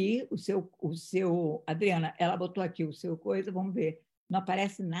botou aqui Adriana, ela botou aqui o seu coisa, vamos ver. Não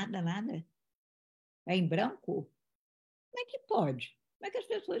aparece nada, nada? É em branco? Como é que pode? Como é que as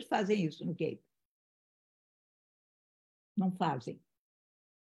pessoas fazem isso no Cape? Não fazem.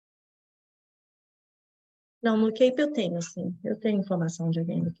 Não, no Cape eu tenho, assim. Eu tenho informação de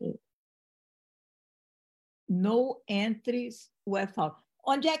alguém no Cape. No entries were found.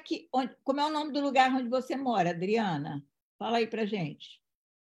 Como é o nome do lugar onde você mora, Adriana? Fala aí pra gente.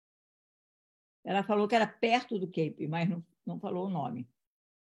 Ela falou que era perto do Cape, mas não falou o nome.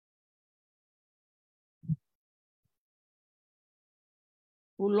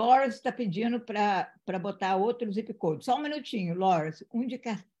 O Lawrence está pedindo para botar outro zip code. Só um minutinho, Lawrence. Um de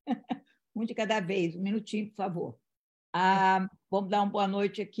cada vez. Um minutinho, por favor. Vamos dar uma boa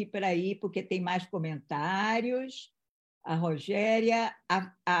noite aqui para aí, porque tem mais comentários. A Rogéria,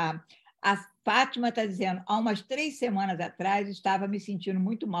 a Fátima está dizendo, há umas 3 semanas atrás estava me sentindo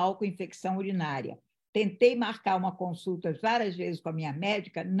muito mal com infecção urinária. Tentei marcar uma consulta várias vezes com a minha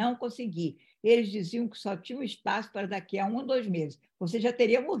médica, não consegui. Eles diziam que só tinha um espaço para daqui a 1 ou 2 meses. Você já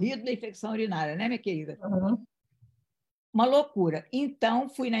teria morrido da infecção urinária, né, minha querida? Uhum. Uma loucura. Então,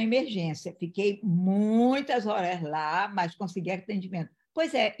 fui na emergência. Fiquei muitas horas lá, mas consegui atendimento.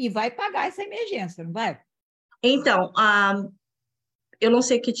 Pois é, e vai pagar essa emergência, não vai? Então, eu não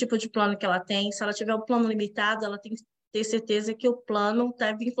sei que tipo de plano que ela tem. Se ela tiver um plano limitado, ela tem que ter certeza que o plano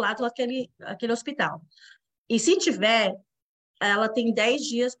está vinculado àquele hospital. E se tiver, ela tem 10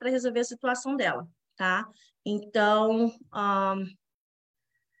 dias para resolver a situação dela, tá? Então,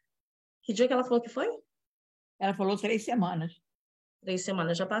 que dia que ela falou que foi? Ela falou 3 semanas. 3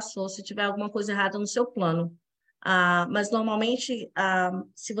 semanas já passou, se tiver alguma coisa errada no seu plano. Mas normalmente,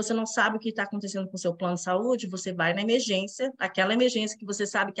 se você não sabe o que está acontecendo com o seu plano de saúde, você vai na emergência, aquela emergência que você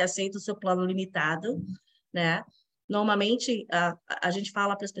sabe que aceita o seu plano limitado, né? Normalmente, a gente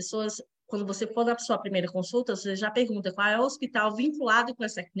fala para as pessoas, quando você for na sua primeira consulta, você já pergunta qual é o hospital vinculado com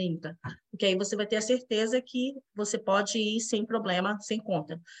essa clínica, porque aí você vai ter a certeza que você pode ir sem problema, sem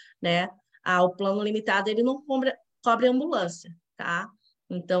conta, né? O plano limitado, ele não cobre ambulância, tá?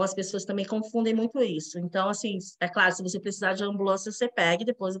 Então, as pessoas também confundem muito isso. Então, assim, é claro, se você precisar de ambulância, você pega e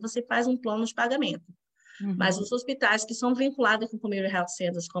depois você faz um plano de pagamento. Mas Uhum. os hospitais que são vinculados com Community Health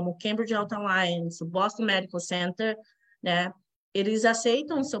Centers, como o Cambridge Health Alliance, o Boston Medical Center, né, eles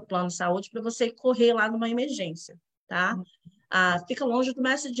aceitam o seu plano de saúde para você correr lá numa emergência, tá? Fica longe do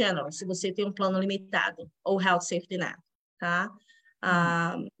Mass General, se você tem um plano limitado, ou Health Safety Net, tá?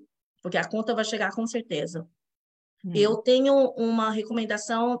 Uhum. Porque a conta vai chegar com certeza. Eu Uhum. tenho uma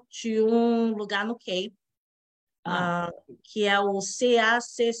recomendação de um lugar no Cape, Ah, que é o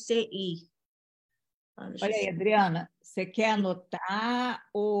CACCI. Deixa eu olha aí, ver. Adriana, você quer anotar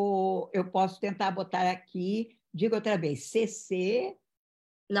ou eu posso tentar botar aqui? Diga outra vez, CC.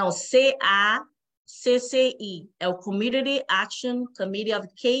 Não, CACCI, é o Community Action Committee of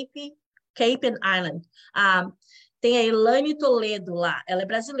Cape and Island. Tem a Elaine Toledo lá, ela é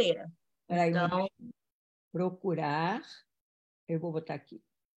brasileira. Peraí, Então, procurar, eu vou botar aqui.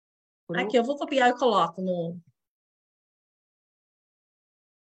 aqui eu vou copiar e coloco no...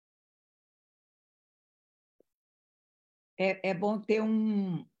 É bom ter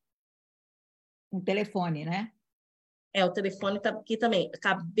um telefone, né? o telefone está aqui também.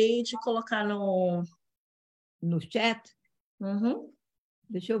 Acabei de colocar no... No chat. Uhum.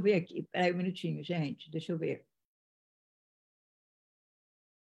 Deixa eu ver aqui. Peraí um minutinho, gente. Deixa eu ver.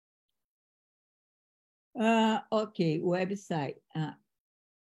 Ok, o website.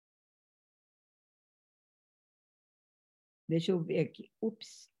 Deixa eu ver aqui.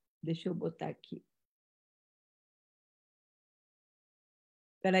 Ups, deixa eu botar aqui.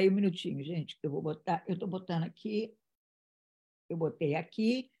 Espera aí um minutinho, gente, que eu vou botar. Eu estou botando aqui. Eu botei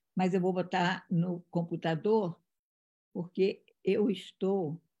aqui, mas eu vou botar no computador, porque eu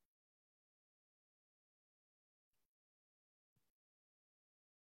estou.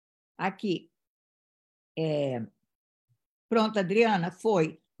 Aqui. Pronto, Adriana,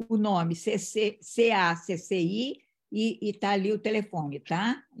 foi o nome CACCI e está ali o telefone,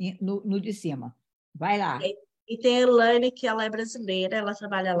 tá? No de cima. Vai lá. E tem a Elaine, que ela é brasileira, ela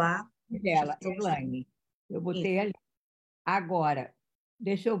trabalha lá. Dela, Elaine. Eu botei ali. Agora,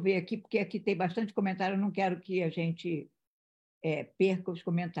 deixa eu ver aqui, porque aqui tem bastante comentário, eu não quero que a gente perca os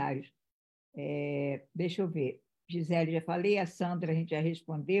comentários. Deixa eu ver. Gisele, já falei, a Sandra, a gente já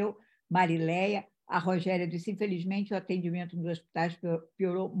respondeu, Marileia, a Rogéria disse, infelizmente, o atendimento nos hospitais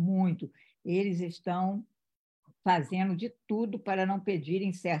piorou muito. Eles estão fazendo de tudo para não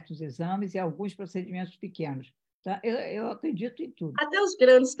pedirem certos exames e alguns procedimentos pequenos. Tá? Eu acredito em tudo. Até os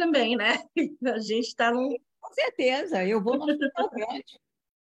grandes também, né? A gente está num... Com certeza, eu vou no hospital grande.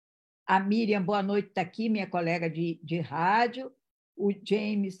 A Miriam, boa noite, está aqui, minha colega de rádio. O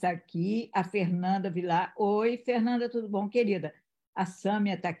James está aqui. A Fernanda Vilar. Oi, Fernanda, tudo bom, querida? A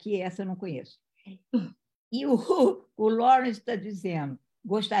Samia está aqui, essa eu não conheço. E o Lawrence está dizendo,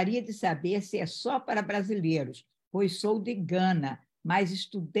 gostaria de saber se é só para brasileiros, pois sou de Gana, mas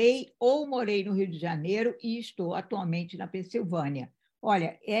estudei ou morei no Rio de Janeiro e estou atualmente na Pensilvânia.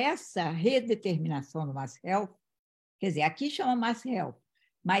 Olha, essa redeterminação do MassHealth, quer dizer, aqui chama MassHealth,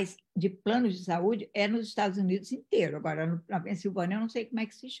 mas de planos de saúde é nos Estados Unidos inteiro. Agora, na Pensilvânia, eu não sei como é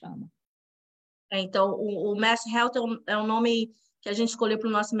que se chama. Então, o MassHealth é um nome que a gente escolheu para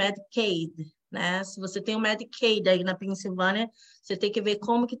o nosso Medicaid, né? Se você tem o Medicaid aí na Pensilvânia, você tem que ver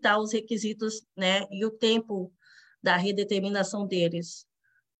como que tá os requisitos, né? E o tempo da redeterminação deles.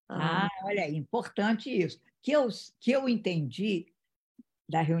 Olha aí, importante isso. Que eu entendi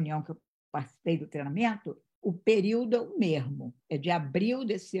da reunião que eu participei do treinamento, o período é o mesmo. É de abril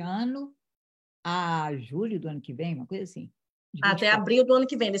desse ano a julho do ano que vem, uma coisa assim. Até abril do ano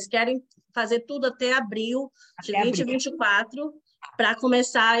que vem. Eles querem fazer tudo até abril de 2024 para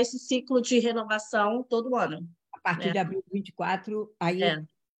começar esse ciclo de renovação todo ano. A partir de abril de 24, aí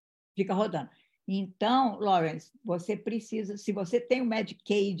fica rodando. Então, Lawrence, você precisa, se você tem o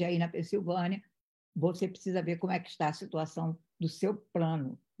Medicaid aí na Pensilvânia, você precisa ver como é que está a situação do seu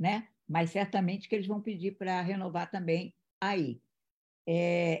plano, né? Mas certamente que eles vão pedir para renovar também aí.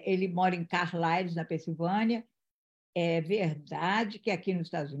 Ele mora em Carlisle, na Pensilvânia. É verdade que aqui nos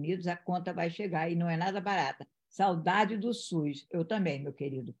Estados Unidos a conta vai chegar e não é nada barata. Saudade do SUS. Eu também, meu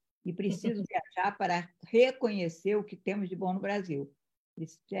querido. E preciso viajar para reconhecer o que temos de bom no Brasil.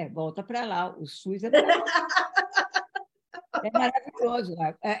 Volta para lá. O SUS é maravilhoso.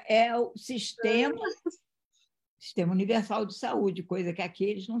 É o sistema universal de saúde, coisa que aqui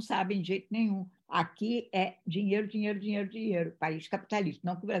eles não sabem de jeito nenhum. Aqui é dinheiro, dinheiro, dinheiro, dinheiro. País capitalista.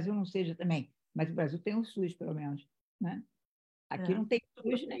 Não que o Brasil não seja também, mas o Brasil tem o SUS, pelo menos. Né? Aqui não tem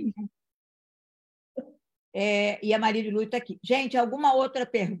SUS nenhum. E a Maria de Luz está aqui. Gente, alguma outra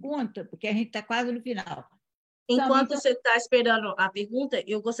pergunta? Porque a gente está quase no final. Enquanto você está esperando a pergunta,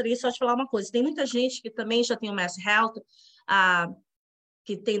 eu gostaria só de falar uma coisa. Tem muita gente que também já tem o MassHealth,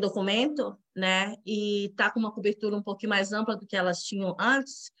 que tem documento, né? E está com uma cobertura um pouquinho mais ampla do que elas tinham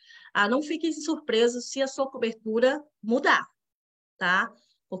antes. Não fiquem surpresos se a sua cobertura mudar, tá?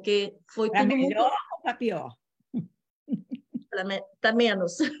 Porque foi pra tudo melhor muito... ou para pior? Para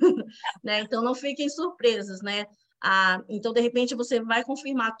menos, né? Então não fiquem surpresos, né? Então, de repente, você vai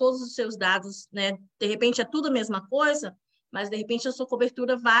confirmar todos os seus dados, né? De repente é tudo a mesma coisa, mas de repente a sua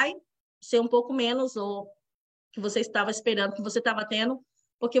cobertura vai ser um pouco menos ou que você estava esperando, que você estava tendo,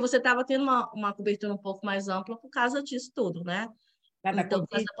 porque você estava tendo uma cobertura um pouco mais ampla por causa disso tudo, né? Então, por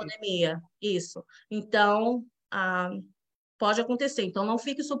causa da pandemia, isso. Então, pode acontecer. Então, não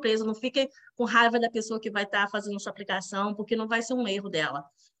fique surpreso, não fique com raiva da pessoa que vai estar fazendo sua aplicação, porque não vai ser um erro dela.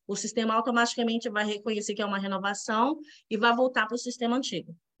 o sistema automaticamente vai reconhecer que é uma renovação e vai voltar para o sistema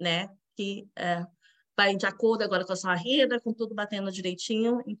antigo, né? Que vai de acordo agora com a sua renda, com tudo batendo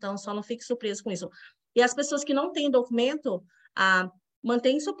direitinho, então só não fique surpreso com isso. E as pessoas que não têm documento,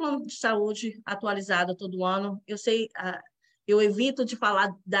 mantém seu plano de saúde atualizado todo ano. Eu sei, eu evito de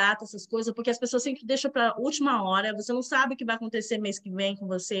falar data, essas coisas, porque as pessoas sempre deixam para a última hora, você não sabe o que vai acontecer mês que vem com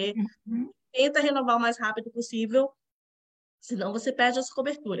você. Uhum. Tenta renovar o mais rápido possível, senão você perde essa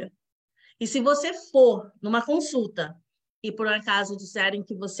cobertura. E se você for numa consulta e por acaso disserem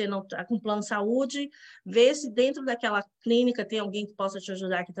que você não está com plano de saúde, vê se dentro daquela clínica tem alguém que possa te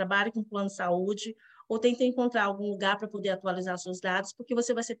ajudar, que trabalhe com plano de saúde, ou tenta encontrar algum lugar para poder atualizar seus dados, porque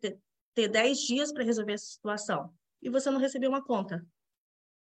você vai ter 10 dias para resolver essa situação. E você não recebeu uma conta.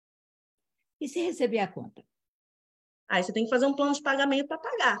 E se receber a conta? Aí você tem que fazer um plano de pagamento para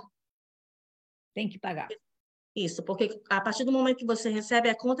pagar. Tem que pagar. Isso, porque a partir do momento que você recebe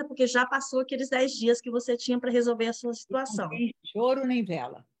a conta, é porque já passou aqueles 10 dias que você tinha para resolver a sua Não situação. tem choro nem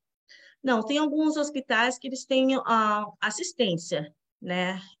vela. Não, tem alguns hospitais que eles têm assistência,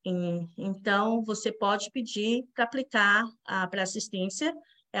 né? Então, você pode pedir para aplicar para assistência.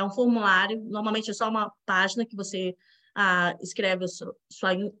 É um formulário, normalmente é só uma página que você escreve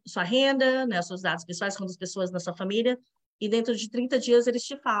sua renda, né, seus dados pessoais, quantas pessoas na sua família, e dentro de 30 dias eles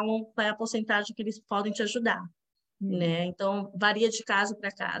te falam qual é a porcentagem que eles podem te ajudar, né? Então, varia de caso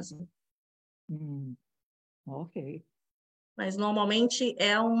para caso. Ok. Mas normalmente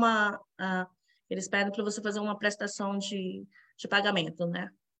eles pedem para você fazer uma prestação de pagamento,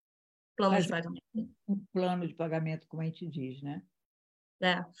 né? Plano de Fazer pagamento. um plano de pagamento, como a gente diz, né?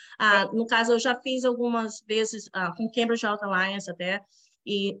 Né? No caso, eu já fiz algumas vezes com Cambridge Health Alliance até,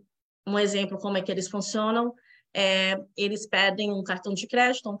 e um exemplo como é que eles funcionam, eles pedem um cartão de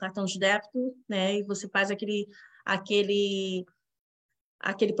crédito, um cartão de débito, né? E você faz aquele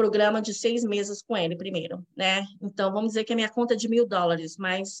programa de 6 meses com ele primeiro, né? Então, vamos dizer que a minha conta é de $1.000,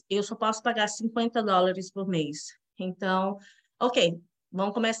 mas eu só posso pagar $50 por mês. Então, ok,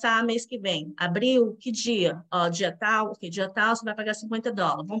 vamos começar mês que vem. Abril, que dia? Ó, dia tal, ok, dia tal, você vai pagar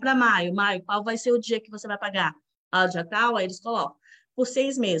 $50. Vamos para maio. Maio, qual vai ser o dia que você vai pagar? Dia tal, aí eles colocam. Por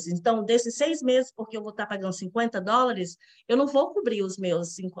 6 meses. Então, desses 6 meses, porque eu vou estar pagando $50, eu não vou cobrir os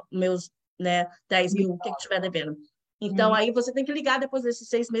meus, né, 10 mil, o que estiver devendo. Então, aí você tem que ligar depois desses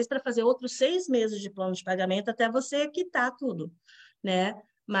 6 meses para fazer outros 6 meses de plano de pagamento até você quitar tudo, né?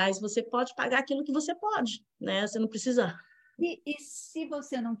 Mas você pode pagar aquilo que você pode, né? Você não precisa... E se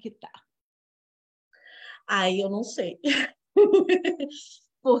você não quitar? Aí eu não sei.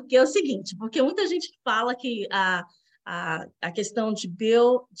 Porque é o seguinte, porque muita gente fala que a questão de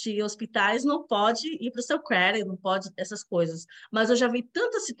bill de hospitais não pode ir para o seu crédito, não pode essas coisas. Mas eu já vi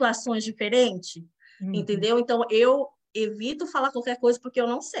tantas situações diferentes, entendeu? Então, eu evito falar qualquer coisa porque eu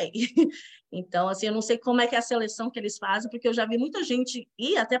não sei. Então, assim, eu não sei como é que é a seleção que eles fazem, porque eu já vi muita gente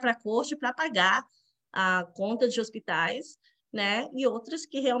ir até para a corte para pagar a conta de hospitais, né? E outras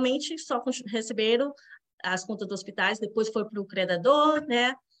que realmente só receberam as contas dos hospitais, depois foi para o credor,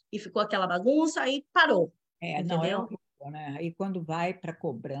 né? E ficou aquela bagunça, aí parou, Não, é entendeu? horrível, né? Aí quando vai para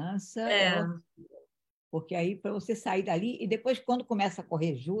cobrança, é É, horrível. Porque aí para você sair dali, e depois quando começa a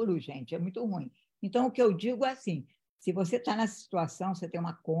correr juros, gente, é muito ruim. Então, o que eu digo é assim, se você está nessa situação, você tem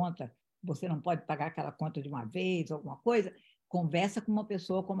uma conta, você não pode pagar aquela conta de uma vez, alguma coisa, conversa com uma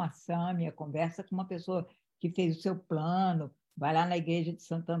pessoa como a Samia, conversa com uma pessoa que fez o seu plano, vai lá na igreja de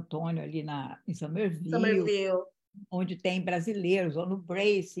Santo Antônio, ali em Somerville, Somerville. onde tem brasileiros, ou no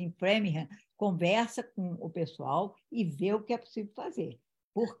Brace, em Framingham, conversa com o pessoal e vê o que é possível fazer.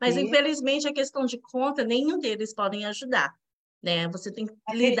 Mas, Porque infelizmente, a questão de conta, nenhum deles podem ajudar, né? Você tem que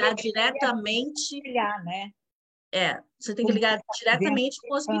lidar diretamente, né? você tem que Como você ligar está fazendo diretamente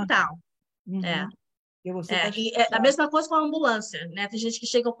com o hospital, é. E você está E é a mesma coisa com a ambulância, né? Tem gente que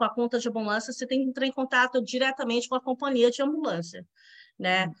chega com a conta de ambulância, você tem que entrar em contato diretamente com a companhia de ambulância,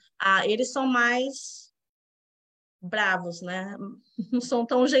 né? Eles são mais bravos, né? Não são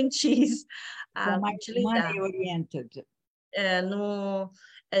tão gentis mais de lidar. money-oriented.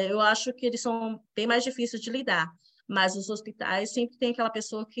 Eu acho que eles são bem mais difíceis de lidar, mas os hospitais sempre tem aquela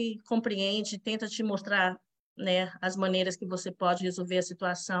pessoa que compreende, tenta te mostrar, né, as maneiras que você pode resolver a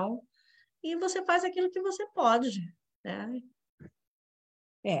situação e você faz aquilo que você pode, né?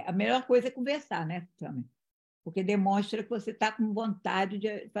 A melhor coisa é conversar, né, também? Porque demonstra que você está com vontade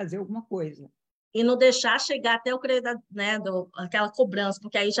de fazer alguma coisa. E não deixar chegar até o crédito, né, aquela cobrança,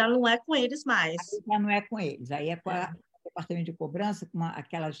 porque aí já não é com eles mais. Aí já não é com eles, aí é com o departamento de cobrança, com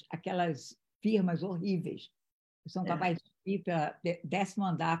aquelas firmas horríveis, que são capazes de subir para 10º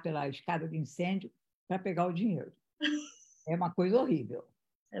andar pela escada de incêndio para pegar o dinheiro. É uma coisa horrível.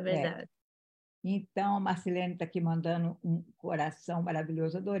 É verdade. Então, a Marcelene está aqui mandando um coração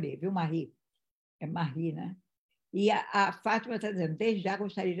maravilhoso, adorei, viu, Marie? É Marie, né? E a Fátima está dizendo, desde já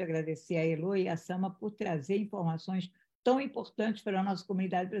gostaria de agradecer a Elo e a Sama por trazer informações tão importantes para a nossa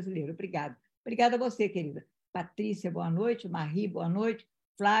comunidade brasileira. Obrigada. Obrigada a você, querida. Patrícia, boa noite. Marie, boa noite.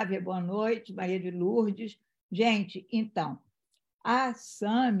 Flávia, boa noite. Maria de Lourdes. Gente, então, a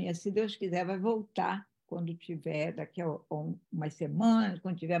Samia, se Deus quiser, vai voltar quando tiver, daqui a umas semanas,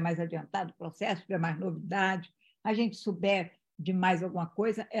 quando tiver mais adiantado o processo, tiver mais novidades, a gente souber de mais alguma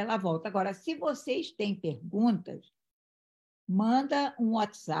coisa, ela volta. Agora, se vocês têm perguntas, manda um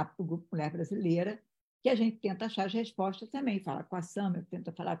WhatsApp para o Grupo Mulher Brasileira, que a gente tenta achar as respostas também. Fala com a Samia,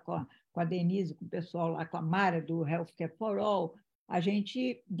 tenta falar com a Denise, com o pessoal lá, com a Mara, do Healthcare for All. A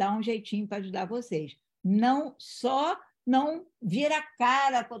gente dá um jeitinho para ajudar vocês. Não vira a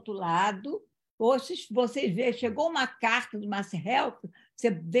cara para o outro lado, ou se vocês verem, chegou uma carta do MassHealth,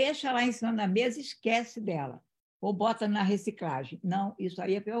 você deixa lá em cima da mesa e esquece dela. Ou bota na reciclagem. Não, isso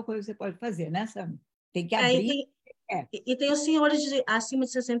aí é a pior coisa que você pode fazer, né, Samia? Tem que abrir. E tem os senhores acima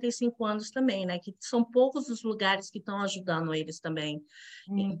de 65 anos também, né? Que são poucos os lugares que estão ajudando eles também.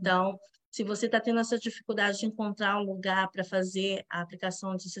 Então, se você está tendo essa dificuldade de encontrar um lugar para fazer a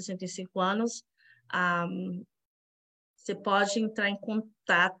aplicação de 65 anos, você pode entrar em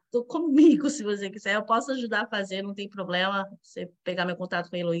contato comigo, se você quiser. Eu posso ajudar a fazer, não tem problema. Você pegar meu contato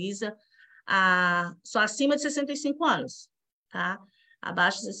com a Heloísa. Só acima de 65 anos, tá?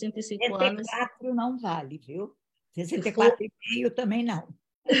 Abaixo de 65 anos... 64 não vale, viu? 64,5 também não.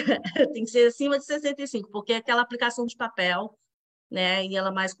 Tem que ser acima de 65, porque é aquela aplicação de papel, né? E ela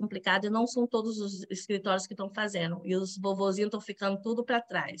é mais complicada, e não são todos os escritórios que estão fazendo. E os vovozinhos estão ficando tudo para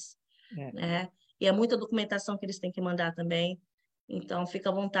trás, né? E é muita documentação que eles têm que mandar também. Então, fica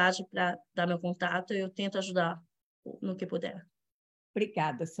à vontade para dar meu contato e eu tento ajudar no que puder.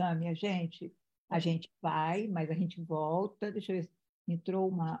 Obrigada, Samia. A gente vai, mas a gente volta. Deixa eu ver. Entrou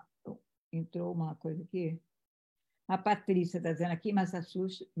uma coisa aqui. A Patrícia está dizendo aqui,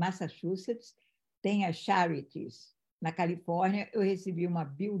 Massachusetts tem as Charities. Na Califórnia, eu recebi uma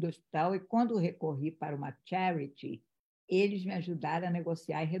bill do hospital e, quando recorri para uma charity, eles me ajudaram a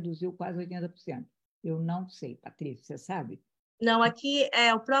negociar e reduziu quase 80%. Eu não sei, Patrícia, você sabe? Não, aqui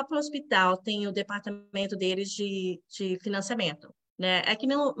o próprio hospital tem o departamento deles de financiamento, né? É que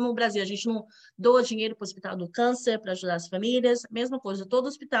no Brasil a gente não doa dinheiro para o Hospital do Câncer para ajudar as famílias, mesma coisa, todo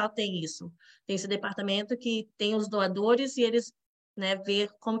hospital tem isso. Tem esse departamento que tem os doadores e eles, né,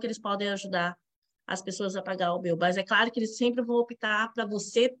 ver como que eles podem ajudar as pessoas a pagar o bill. Mas é claro que eles sempre vão optar para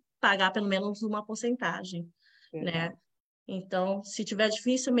você pagar pelo menos uma porcentagem, né? Então, se tiver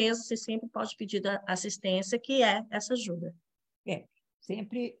difícil mesmo, você sempre pode pedir assistência, que é essa ajuda.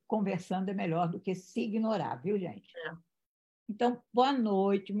 Sempre conversando é melhor do que se ignorar, viu, gente? Então, boa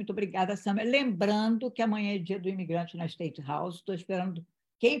noite, muito obrigada, Samia. Lembrando que amanhã é dia do imigrante na State House, estou esperando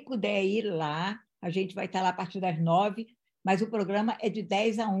quem puder ir lá, a gente vai estar lá a partir das 9h, mas o programa é de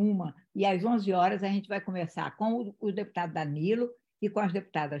 10h a 1h, e às 11h a gente vai conversar com o deputado Danilo e com as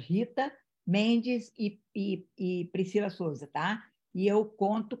deputadas Rita Mendes e Priscila Souza, tá? E eu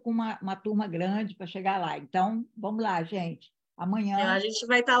conto com uma turma grande para chegar lá. Então, vamos lá, gente. Amanhã... A gente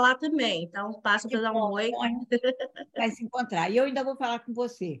vai estar lá também, então passa para dar um oi. Vai se encontrar. E eu ainda vou falar com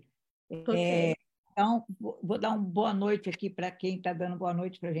você. Okay. Então, vou dar uma boa noite aqui para quem está dando boa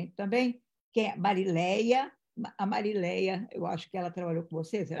noite para a gente também, que é Marileia. A Marileia, eu acho que ela trabalhou com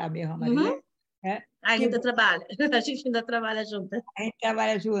você, será mesmo a Marileia? Ainda trabalha, a gente ainda trabalha junto. A gente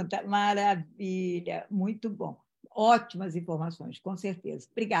trabalha junto, maravilha, muito bom. Ótimas informações, com certeza.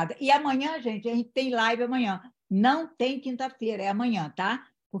 Obrigada. E amanhã, gente, a gente tem live amanhã. Não tem quinta-feira, é amanhã, tá?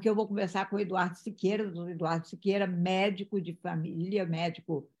 Porque eu vou conversar com o Eduardo Siqueira, o Eduardo Siqueira, médico de família,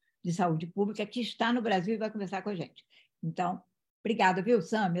 médico de saúde pública, que está no Brasil e vai conversar com a gente. Então, obrigada, viu,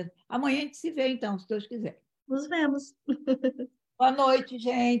 Samia? Amanhã a gente se vê, então, se Deus quiser. Nos vemos. Boa noite,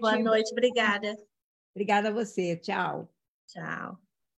 gente. Boa noite, obrigada. Obrigada a você. Tchau. Tchau.